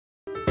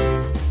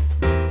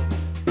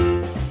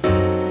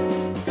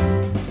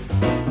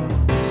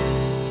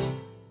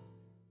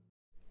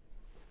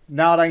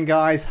Now then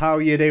guys, how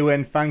you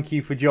doing? Thank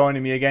you for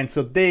joining me again.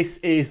 So this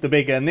is the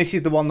big one. This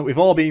is the one that we've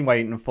all been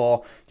waiting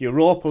for. The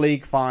Europa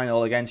League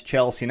final against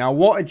Chelsea. Now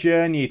what a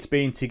journey it's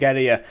been to get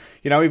here.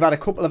 You know, we've had a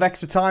couple of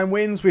extra time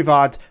wins. We've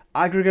had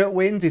aggregate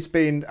wins. It's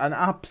been an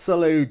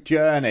absolute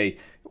journey.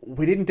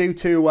 We didn't do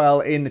too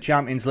well in the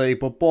Champions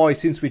League, but boy,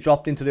 since we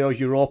dropped into those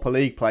Europa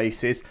League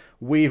places,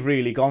 we've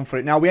really gone for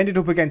it. Now, we ended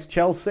up against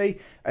Chelsea,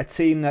 a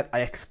team that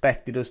I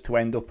expected us to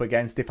end up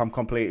against, if I'm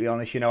completely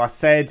honest. You know, I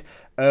said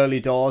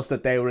early doors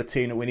that they were a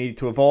team that we needed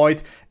to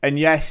avoid. And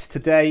yes,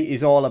 today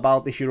is all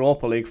about this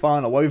Europa League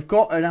final, where we've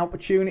got an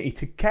opportunity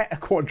to get a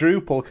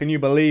quadruple, can you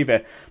believe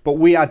it? But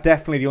we are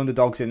definitely the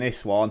underdogs in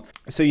this one.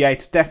 So yeah,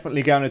 it's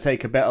definitely going to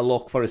take a bit of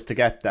luck for us to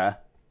get there.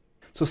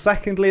 So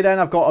secondly then,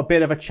 I've got a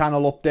bit of a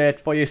channel update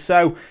for you.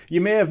 So you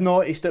may have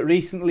noticed that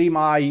recently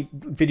my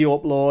video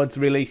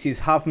uploads, releases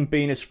haven't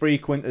been as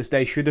frequent as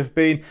they should have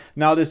been.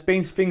 Now there's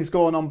been things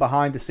going on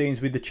behind the scenes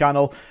with the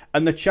channel,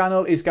 and the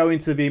channel is going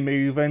to be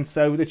moving.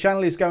 So the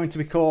channel is going to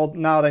be called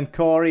Now Then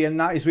Corey, and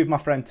that is with my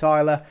friend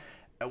Tyler.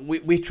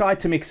 We tried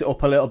to mix it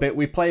up a little bit.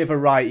 We play a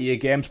variety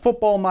of games.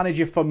 Football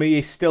Manager for me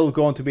is still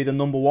going to be the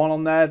 #1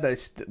 on there.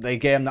 That's the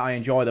game that I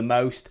enjoy the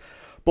most.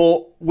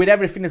 But with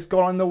everything that's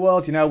gone on in the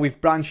world, you know,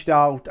 we've branched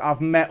out, I've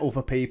met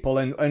other people,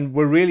 and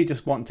we're really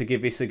just wanting to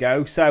give this a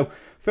go. So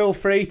feel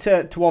free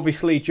to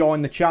obviously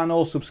join the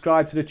channel,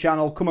 subscribe to the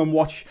channel, come and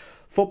watch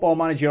Football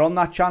Manager on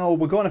that channel.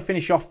 We're going to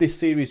finish off this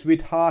series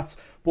with Hearts,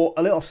 but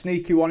a little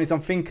sneaky one is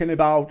I'm thinking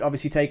about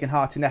obviously taking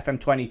Hearts in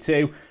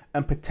FM22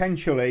 and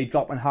potentially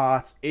dropping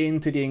Hearts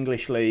into the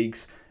English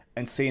leagues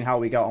and seeing how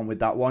we get on with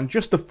that one.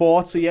 Just a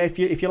thought. So yeah, if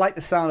you like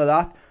the sound of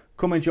that,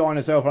 come and join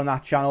us over on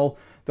that channel.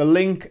 The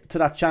link to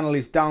that channel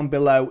is down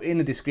below in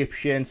the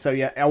description. So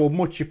yeah, I would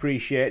much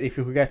appreciate if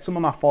you could get some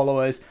of my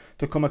followers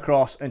to come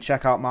across and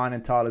check out mine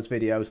and Tyler's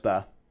videos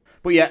there.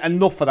 But yeah,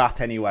 enough of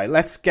that anyway.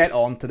 Let's get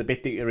on to the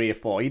bit that you're here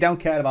for. You don't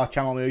care about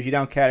channel news, you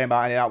don't care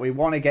about any of that. We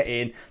want to get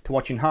in to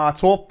watching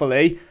Hearts,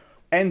 hopefully,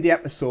 end the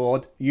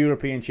episode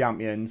European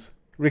champions.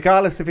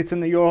 Regardless if it's in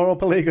the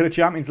Europa League or the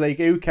Champions League,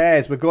 who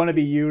cares? We're going to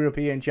be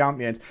European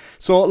champions.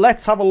 So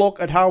let's have a look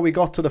at how we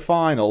got to the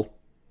final.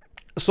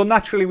 So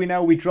naturally we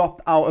know we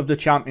dropped out of the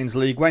Champions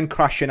League, went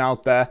crashing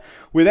out there.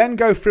 We then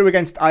go through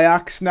against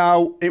Ajax.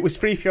 Now, it was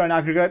 3-3 in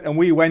aggregate and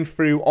we went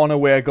through on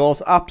away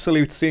goals.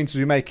 Absolute scenes as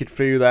we make it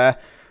through there.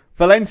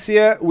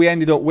 Valencia, we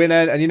ended up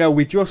winning, and you know,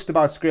 we just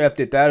about scraped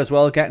it there as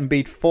well, getting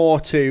beat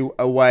 4-2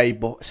 away,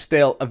 but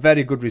still a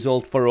very good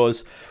result for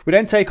us. We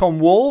then take on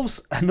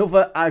Wolves,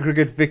 another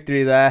aggregate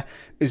victory there,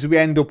 as we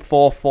end up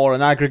 4-4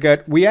 in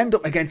aggregate. We end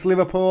up against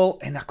Liverpool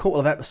in a couple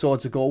of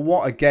episodes ago.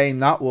 What a game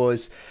that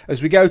was.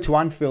 As we go to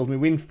Anfield, we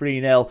win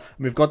 3-0, and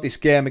we've got this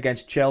game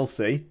against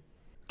Chelsea.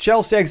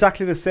 Chelsea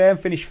exactly the same,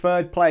 finished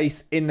 3rd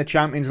place in the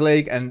Champions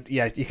League, and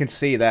yeah, you can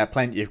see there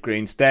plenty of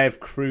greens. They've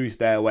cruised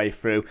their way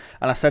through,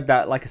 and I said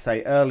that, like I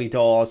say, early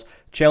doors,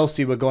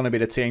 Chelsea were going to be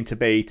the team to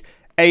beat.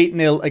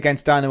 8-0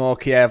 against Dynamo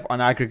Kiev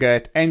on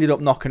aggregate, ended up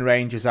knocking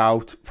Rangers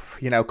out,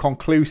 you know,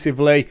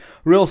 conclusively.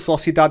 Real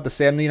Sociedad the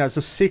same, you know, it's a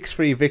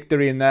 6-3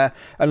 victory in there.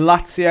 And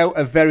Lazio,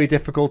 a very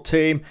difficult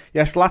team.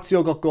 Yes,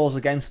 Lazio got goals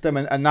against them,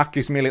 and that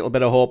gives me a little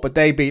bit of hope, but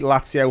they beat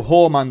Lazio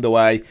home and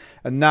away.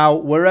 And now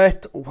we're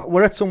at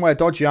somewhere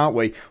dodgy, aren't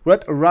we? We're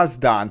at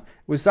Razdan.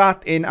 Was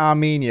that in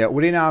Armenia?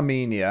 We're in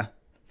Armenia.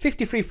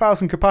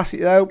 53,000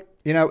 capacity though.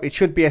 You know, it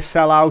should be a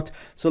sellout.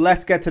 So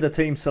let's get to the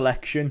team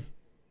selection.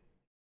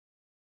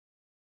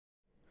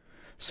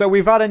 So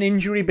we've had an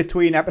injury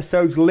between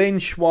episodes. Lin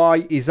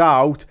Shuai is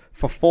out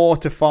for 4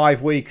 to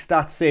 5 weeks.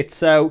 That's it.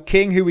 So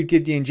King, who would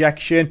give the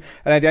injection,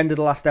 and at the end of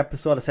the last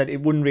episode I said it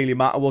wouldn't really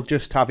matter. We'll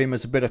just have him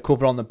as a bit of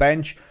cover on the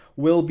bench.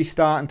 Will be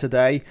starting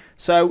today.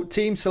 So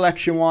team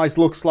selection wise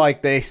looks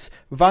like this.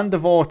 Van der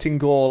Voort in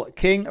goal.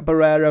 King,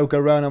 Barrero,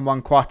 Garone and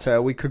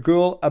Wanquato. We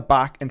Kagul,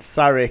 Abak and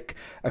Sarek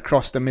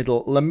across the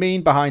middle.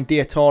 Lamine behind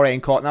Diatore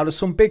and Court. Now there's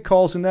some big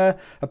calls in there.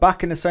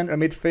 Abak in the centre of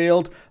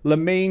midfield.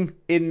 Lamine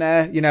in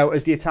there, you know,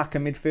 as the attacker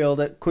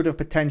midfielder. Could have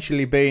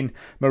potentially been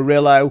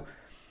Murillo.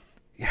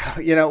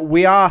 You know,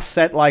 we are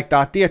set like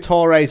that.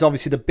 Diatore is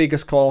obviously the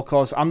biggest call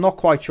because I'm not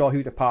quite sure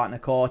who to partner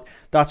caught.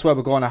 That's where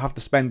we're going to have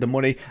to spend the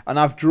money. And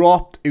I've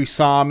dropped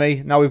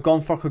Usami. Now we've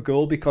gone for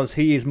Kagul because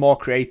he is more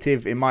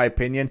creative in my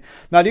opinion.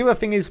 Now the other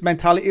thing is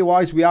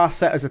mentality-wise, we are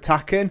set as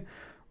attacking.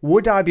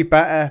 Would I be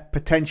better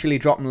potentially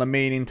dropping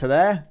Lamine into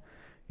there?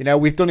 You know,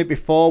 we've done it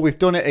before. We've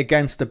done it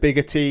against the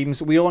bigger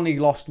teams. We only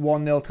lost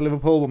 1-0 to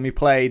Liverpool when we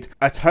played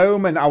at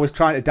home, and I was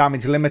trying to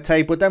damage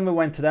Limite, but then we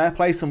went to their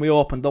place and we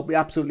opened up. We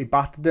absolutely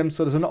battered them.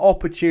 So there's an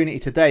opportunity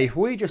today. If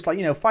we just, like,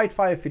 you know, fight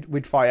fire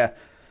with fire.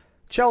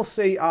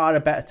 Chelsea are a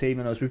better team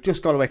than us. We've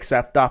just got to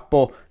accept that.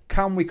 But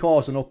can we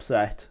cause an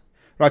upset?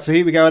 Right, so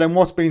here we go then.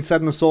 What's been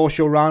said in the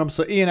social roundup?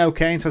 So Ian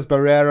O'Kane says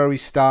Barrero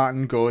is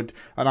starting good.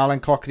 And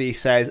Alan Clockety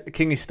says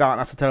King is starting.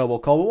 That's a terrible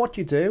call. But what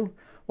do you do?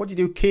 What do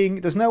you do,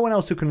 King? There's no one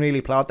else who can really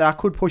play out there. I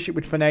could push it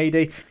with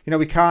Finady. You know,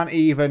 we can't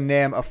even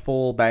name a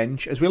full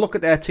bench. As we look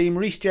at their team,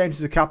 Reece James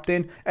is a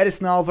captain.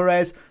 Edison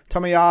Alvarez,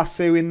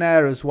 TOMAHAWK in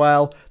there as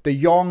well. De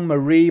Jong,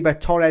 Moriba,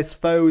 Torres,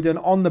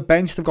 Foden. On the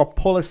bench, they've got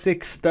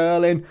Pulisic,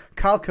 Sterling.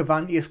 Cal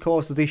Cavanti has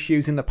caused us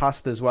issues in the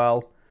past as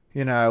well.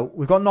 You know,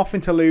 we've got nothing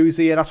to lose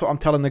here. That's what I'm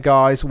telling the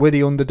guys. We're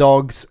the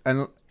underdogs.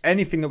 And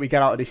anything that we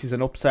get out of this is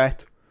an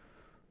upset.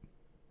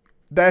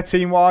 Their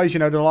team-wise, you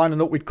know, they're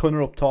lining up with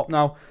Cunner up top.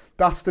 Now,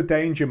 that's the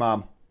danger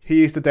man.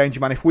 He is the danger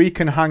man. If we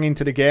can hang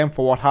into the game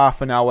for,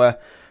 half an hour,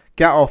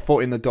 get our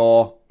foot in the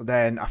door,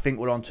 then I think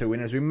we're on to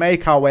winners. We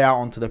make our way out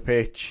onto the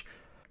pitch.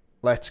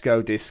 Let's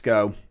go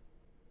disco.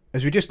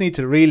 As we just need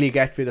to really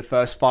get through the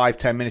first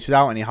 5-10 minutes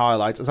without any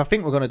highlights, as I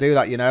think we're going to do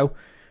that, you know.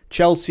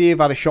 Chelsea have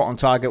had a shot on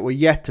target. We're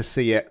yet to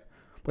see it.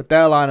 But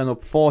they're lining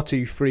up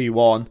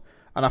 4-2-3-1.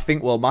 And I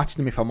think we'll match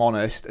them if I'm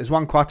honest. As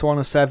Juan Cuato on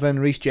a 7,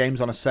 Reece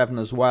James on a 7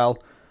 as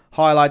well.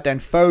 Highlight then,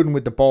 Foden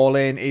with the ball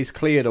in, is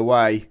cleared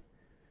away.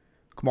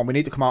 Come on, we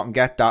need to come out and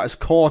get that. As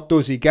Court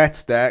does, he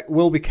gets there.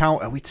 Will be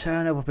counter. We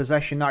turn over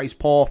possession. That is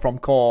poor from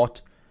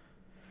Court.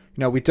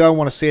 You know, we don't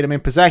want to see them in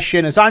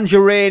possession. As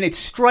Angerin, it's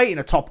straight in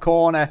the top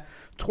corner.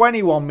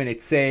 21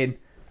 minutes in.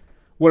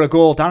 We're a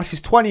goal down. This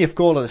is 20th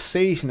goal of the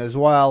season as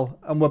well.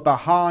 And we're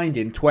behind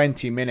in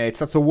 20 minutes.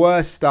 That's a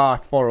worse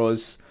start for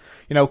us.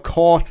 You know,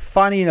 Court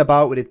fanning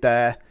about with it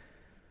there.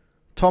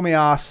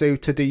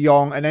 TOMAHAWK to De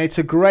Jong, and then it's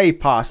a great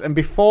pass. And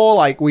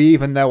before we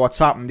even know what's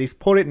happened, he's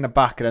put it in the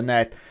back of the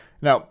net.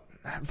 Now,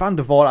 Van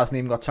der Voort hasn't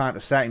even got time to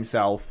set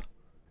himself.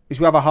 As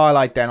we have a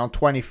highlight then on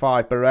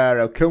 25,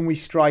 Barrero. Can we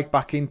strike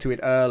back into it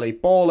early?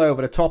 Ball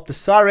over the top to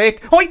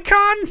Sarrick. Oh, he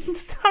can!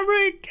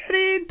 Sarrick, get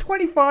in!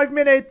 25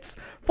 minutes.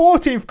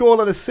 14th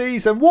goal of the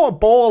season. What a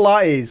ball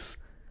that is.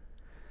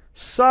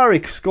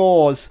 Sarrick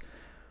scores.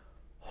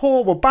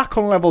 Oh, we're back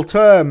on level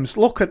terms.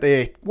 Look at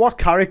it. What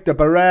character,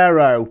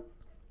 Barrero.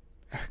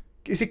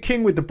 Is it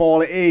King with the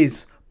ball? It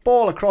is.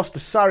 Ball across to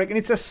Sarrick, and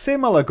it's a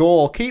similar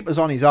goal. Keeper's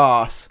on his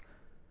arse.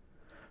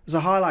 There's a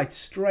highlight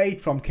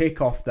straight from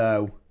kickoff,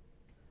 though.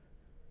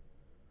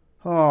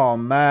 Oh,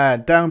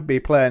 man. Don't be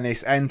playing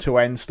this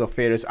end-to-end stuff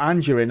here. As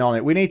Angerin on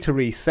it. We need to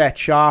reset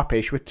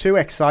sharpish. We're too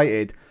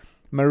excited.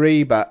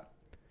 Moriba.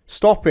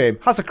 Stop him.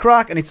 Has a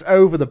crack, and it's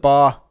over the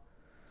bar.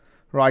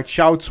 Right,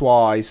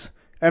 shouts-wise.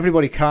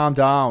 Everybody calm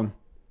down.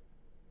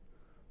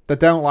 They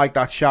don't like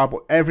that shout,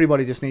 but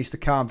everybody just needs to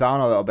calm down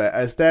a little bit.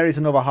 As there is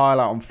another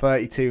highlight on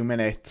 32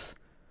 minutes.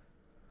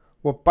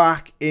 We're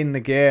back in the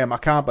game. I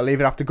can't believe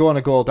it. After going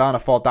a goal down, I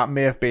thought that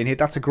may have been hit.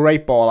 That's a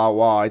great ball out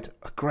wide.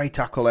 A great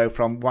tackle though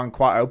from Juan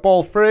Cuato.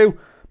 Ball through.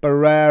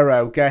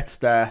 Barrero gets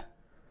there.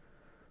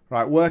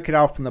 Right, work it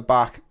out from the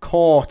back.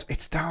 Court.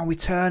 It's down. We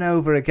turn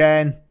over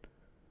again.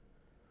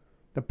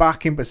 The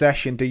back in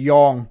possession. De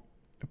Jong.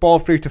 Ball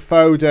through to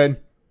Foden.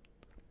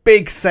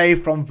 Big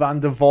save from Van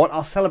der Voort.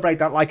 I'll celebrate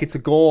that like it's a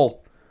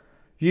goal.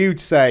 Huge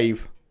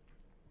save.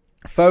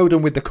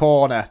 Foden with the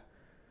corner.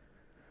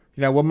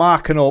 You know, we're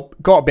marking up.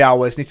 Got to be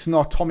ours. And it's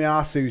not.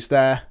 TOMAHAWK's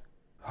there.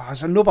 Oh,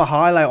 there's another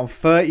highlight on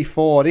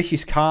 34. This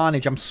is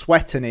carnage. I'm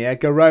sweating here.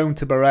 Garone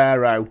to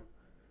Barrero.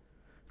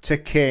 To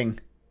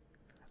King.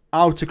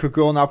 Out to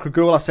Kragul. Now,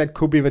 Kragul, I said,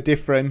 could be the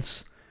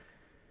difference.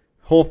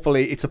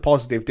 Hopefully, it's a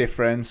positive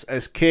difference.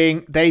 As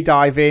King, they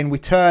dive in. We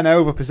turn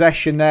over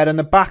possession there. And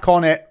they're back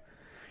on it.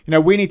 You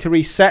know, we need to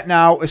reset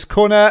now. As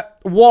Cunner,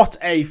 what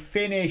a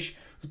finish.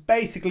 It's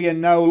basically a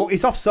no. Look,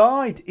 he's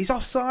offside. He's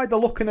offside. They're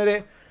looking at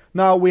it.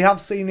 Now, we have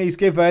seen these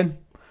given.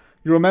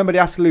 You remember the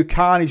absolute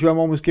carnage when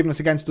one was given us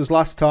against us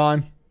last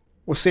time.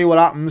 We'll see what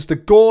happens. The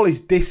goal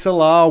is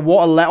disallowed.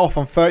 What a let-off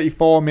on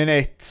 34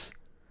 minutes.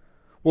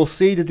 We'll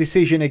see the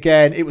decision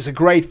again. It was a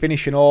great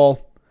finish and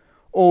all.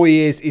 All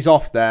he is, he's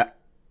off there.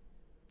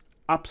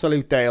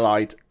 Absolute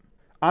daylight.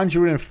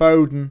 Angerin and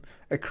Foden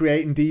are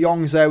creating. De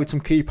Jong's there with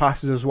some key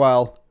passes as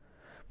well.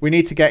 We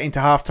need to get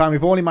into half-time.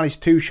 We've only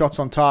managed 2 shots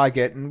on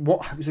target. And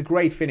it was a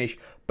great finish.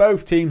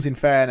 Both teams, in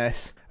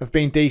fairness, have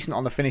been decent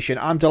on the finishing.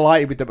 I'm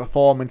delighted with the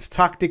performance.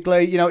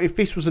 Tactically, you know, if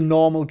this was a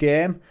normal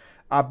game,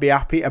 I'd be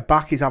happy. A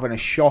back is having a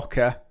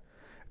shocker.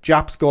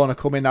 Jap's going to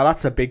come in. Now,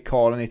 that's a big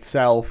call in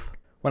itself.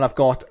 When I've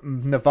got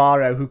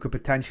Navarro, who could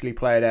potentially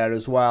play there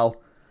as well.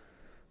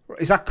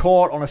 Is that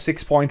Court on a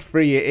 6.3?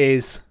 It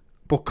is.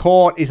 But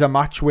Court is a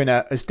match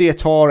winner. As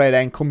Diatore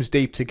then comes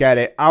deep to get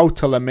it. Out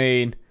to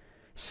Lamine.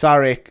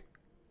 Sarrick.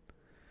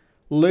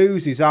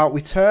 Loses out. We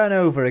turn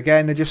over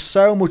again. They're just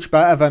so much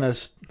better than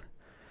us.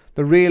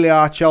 They really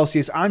are. Chelsea.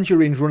 As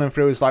Angerin's running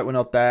through, it's like we're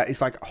not there. It's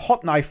like a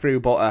hot knife through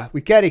butter. We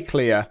get it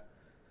clear.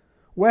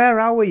 Where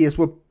are we? As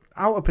we're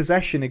out of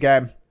possession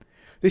again.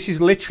 This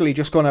is literally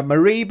just going to...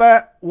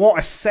 Moriba. What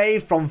a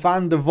save from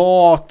Van der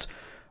Voort.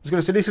 I was going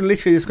to say, this is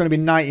literally just going to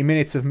be 90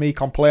 minutes of me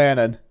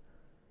complaining.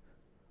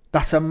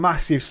 That's a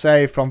massive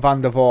save from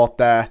Van der Voort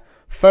there.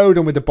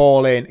 Foden with the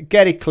ball in.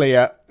 Get it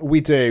clear.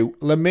 We do.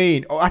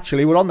 Lamine. Oh,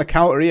 actually, we're on the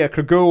counter here.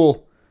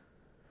 Kragul.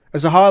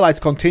 As the highlights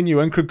continue.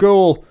 And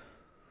Kragul.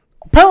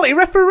 Penalty,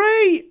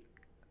 referee!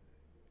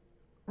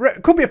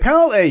 Could be a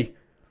penalty.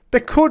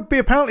 There could be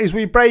a penalty as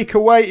we break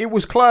away. It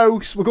was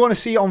close. We're going to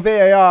see it on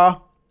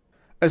VAR.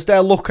 as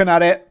they're looking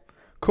at it.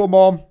 Come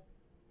on.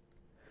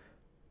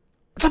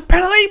 It's a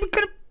penalty. We're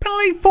going to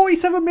penalty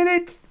 47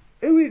 minutes.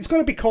 It's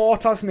going to be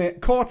Court, hasn't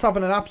it? Court's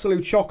having an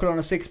absolute shocker on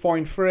a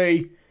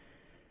 6.3.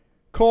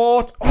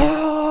 Court.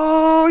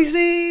 Oh, he's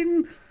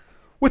in.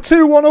 We're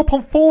 2-1 up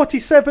on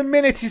 47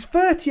 minutes. His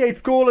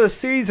 38th goal of the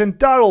season,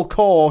 Daryl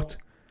Court.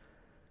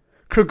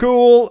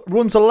 Kragul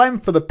runs a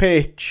length of the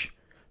pitch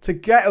to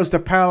get us the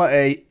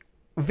penalty.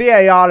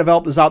 VAR have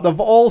helped us out. They've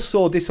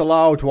also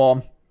disallowed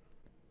one.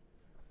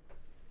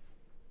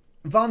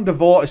 Van der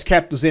Voort has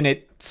kept us in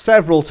it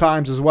several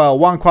times as well.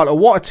 One quarter.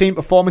 What a team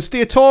performance.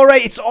 Diatore,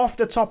 it's off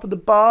the top of the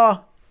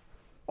bar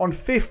on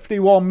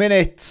 51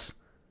 minutes.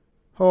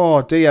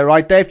 Oh dear.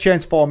 Right, they've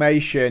changed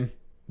formation.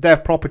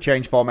 They've proper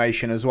changed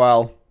formation as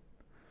well.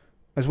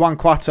 There's Juan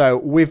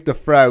Quato with the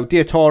throw.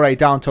 Diatore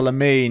down to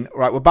Lamine.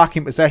 Right, we're back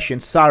in possession.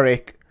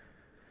 Sarek.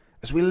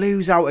 As we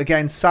lose out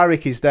again,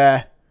 Sarek is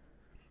there.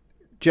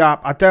 Jap,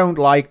 I don't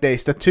like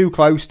this. They're too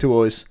close to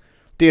us.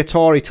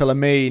 Diatore to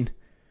Lamine.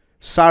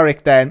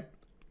 Sarek then.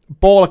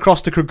 Ball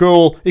across to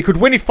Kragul. He could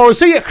win it for us.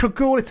 See it,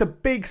 Kragul. It's a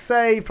big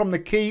save from the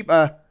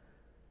keeper.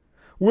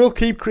 We'll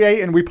keep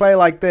creating. We play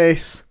like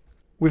this.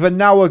 With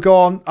an hour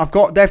gone.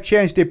 They've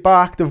changed it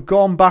back. They've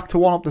gone back to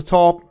one up the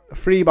top.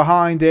 Three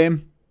behind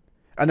him.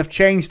 And they've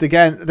changed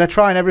again. They're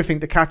trying everything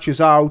to catch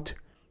us out.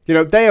 You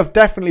know, they have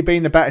definitely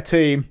been the better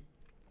team.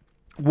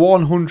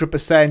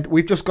 100%.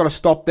 We've just got to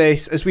stop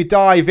this. As we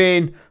dive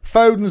in.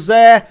 Foden's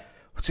there.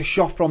 It's a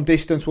shot from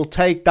distance. We'll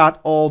take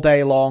that all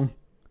day long.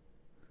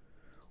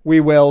 We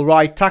will.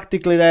 Right,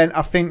 tactically then,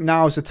 I think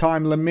now's the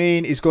time.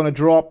 Lamine is going to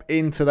drop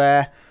into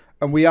there.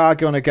 And we are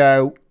going to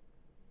go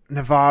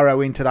Navarro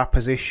into that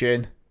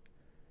position.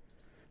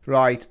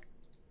 Right.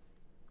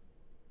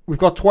 We've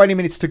got 20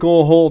 minutes to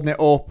go holding it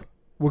up.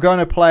 We're going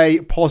to play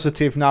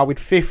positive now with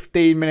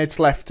 15 minutes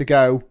left to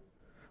go.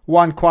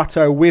 Juan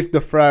Quato with the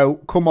throw.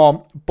 Come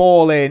on.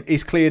 Ball in.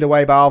 Is cleared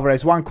away by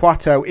Alvarez. Juan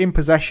Quato in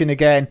possession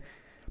again.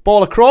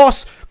 Ball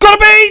across. Gotta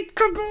be!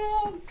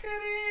 Goal! Get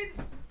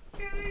in!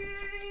 Get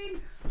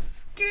in!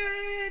 Get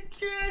it!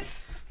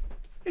 Yes!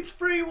 It's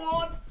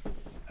 3-1.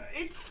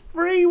 It's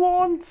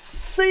 3-1.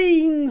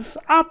 Scenes.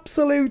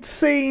 Absolute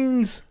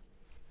scenes.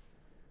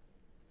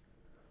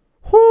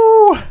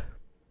 Whoo!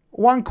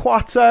 Juan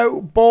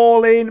Quato,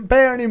 ball in.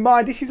 Bearing in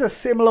mind, this is a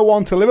similar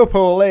one to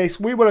Liverpool. This.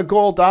 We were a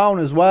goal down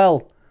as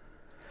well.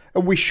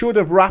 And we should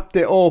have wrapped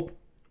it up.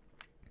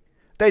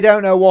 They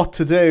don't know what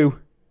to do.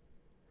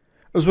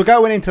 As we're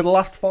going into the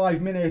last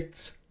 5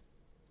 minutes.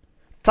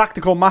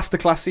 Tactical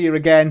masterclass here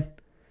again.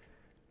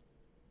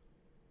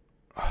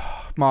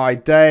 Oh, my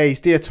days.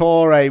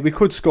 Diatore. We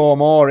could score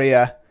more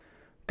here.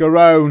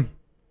 Garone.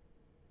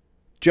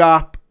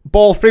 Jap.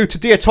 Ball through to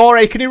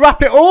Diatore. Can he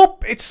wrap it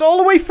up? It's all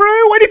the way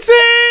through and it's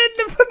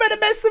in! Never made a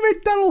mess of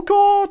it, Daryl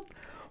Court.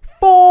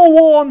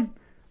 4-1.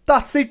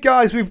 That's it,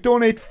 guys. We've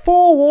done it.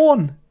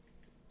 4-1.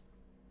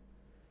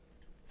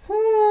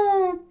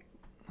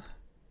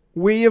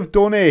 We have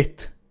done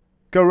it.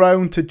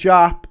 Garone to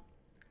Jap.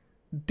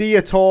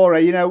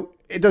 Diatore, you know,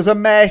 there's a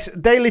mess.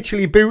 They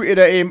literally booted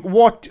at him.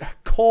 What?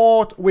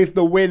 Court with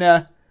the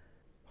winner.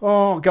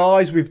 Oh,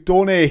 guys, we've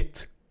done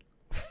it.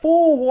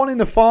 4-1 in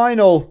the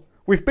final.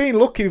 We've been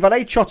lucky. We've had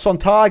 8 shots on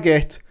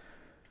target.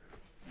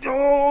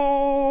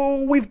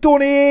 Oh, we've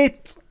done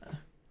it.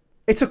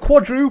 It's a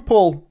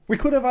quadruple. We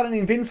could have had an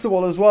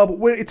invincible as well,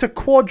 but it's a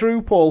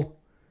quadruple.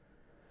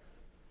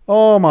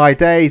 Oh, my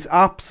days.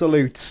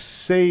 Absolute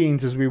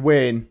scenes as we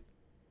win.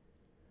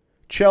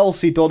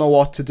 Chelsea don't know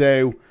what to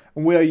do.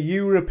 And we're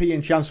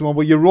European champions. Well,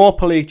 we're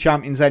Europa League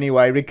champions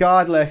anyway.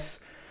 Regardless,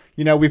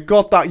 you know, we've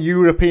got that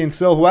European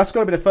silver. That's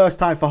got to be the first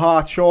time for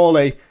Heart,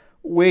 surely.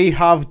 We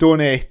have done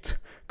it.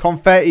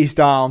 Confetti's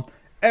down.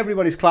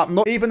 Everybody's clapping.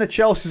 Even the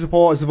Chelsea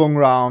supporters have hung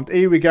round.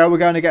 Here we go. We're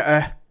going to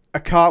get a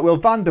cartwheel.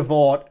 Van der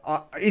Voort.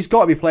 He's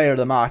got to be player of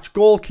the match.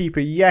 Goalkeeper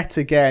yet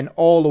again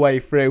all the way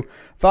through.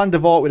 Van der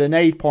Voort with an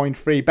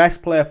 8.3.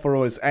 Best player for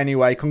us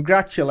anyway.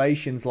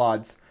 Congratulations,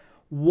 lads.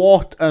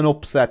 What an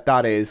upset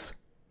that is.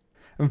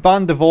 And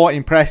Van der Voort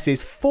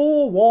impresses.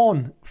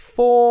 4-1.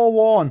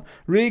 4-1.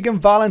 Regan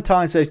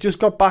Valentine says, just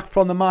got back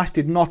from the match,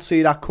 did not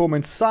see that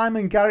coming.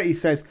 Simon Garrity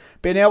says,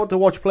 being able to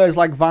watch players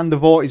like Van der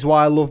Voort is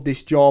why I love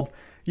this job.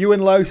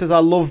 Ewan Lowe says, I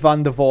love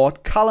Van der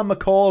Voort. Callum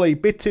McCauley,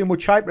 bit too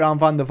much hype around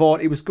Van der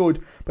Voort. He was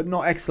good, but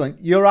not excellent.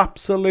 You're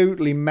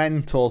absolutely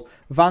mental.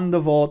 Van der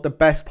Voort, the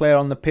best player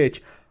on the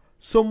pitch.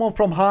 Someone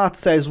from Heart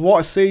says,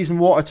 what a season,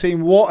 what a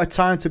team, what a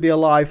time to be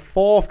alive.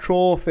 4th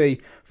trophy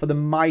for the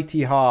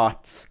mighty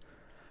Hearts.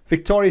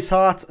 Victorious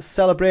Hearts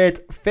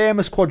celebrate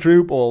famous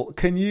quadruple.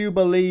 Can you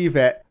believe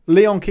it?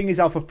 Leon King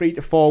is out for 3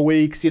 to 4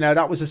 weeks. You know,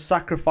 that was a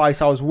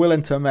sacrifice I was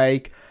willing to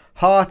make.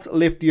 Hearts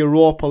lift the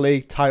Europa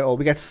League title.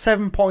 We get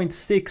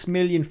 7.6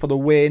 million for the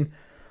win.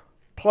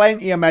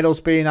 Plenty of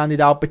medals being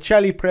handed out.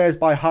 Bocelli praised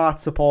by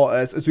Hearts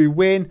supporters as we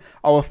win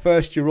our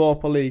first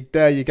Europa League.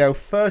 There you go.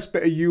 First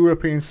bit of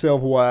European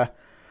silverware.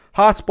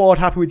 Hearts board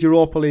happy with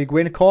Europa League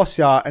win. Of course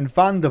you are. And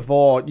Van der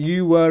Voort,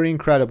 you were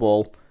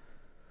incredible.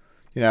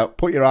 You know,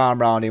 put your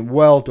arm around him.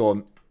 Well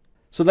done.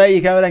 So there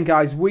you go then,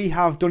 guys. We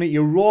have done it.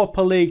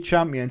 Europa League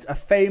champions, a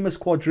famous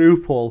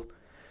quadruple.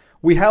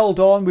 We held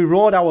on, we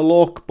rode our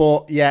luck,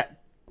 but yeah,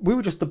 we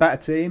were just the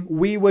better team.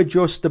 We were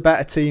just the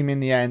better team in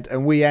the end,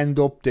 and we end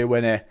up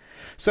doing it.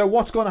 So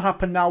what's going to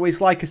happen now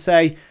is, like I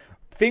say,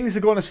 things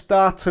are going to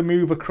start to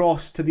move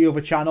across to the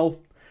other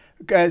channel.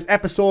 As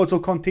episodes will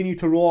continue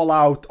to roll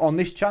out on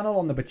this channel,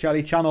 on the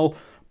Bocelli channel,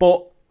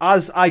 but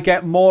as I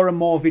get more and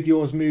more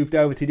videos moved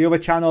over to the other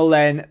channel,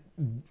 then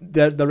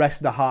the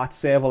rest of the heart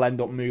save will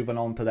end up moving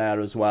on to there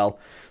as well.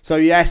 So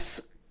yes,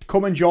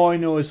 come and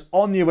join us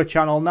on the other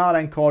channel. Now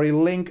then, Corey,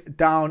 link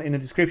down in the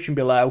description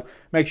below.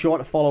 Make sure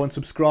to follow and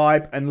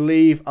subscribe and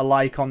leave a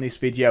like on this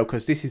video,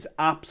 because this is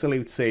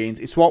absolute scenes.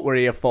 It's what we're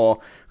here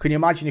for. Can you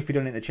imagine if you'd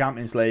done it in the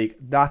Champions League?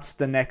 That's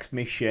the next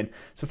mission.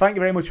 So thank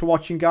you very much for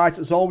watching, guys.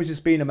 As always, it's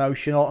been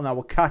emotional, and I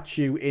will catch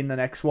you in the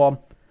next one.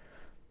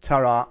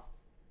 Ta-ra.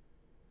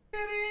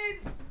 Get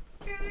in!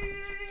 Get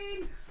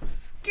in!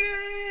 Get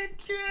in!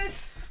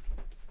 Yes!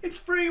 It's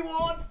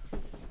 3-1!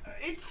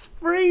 It's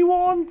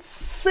 3-1.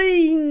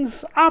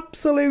 Scenes.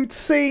 Absolute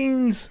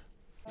scenes.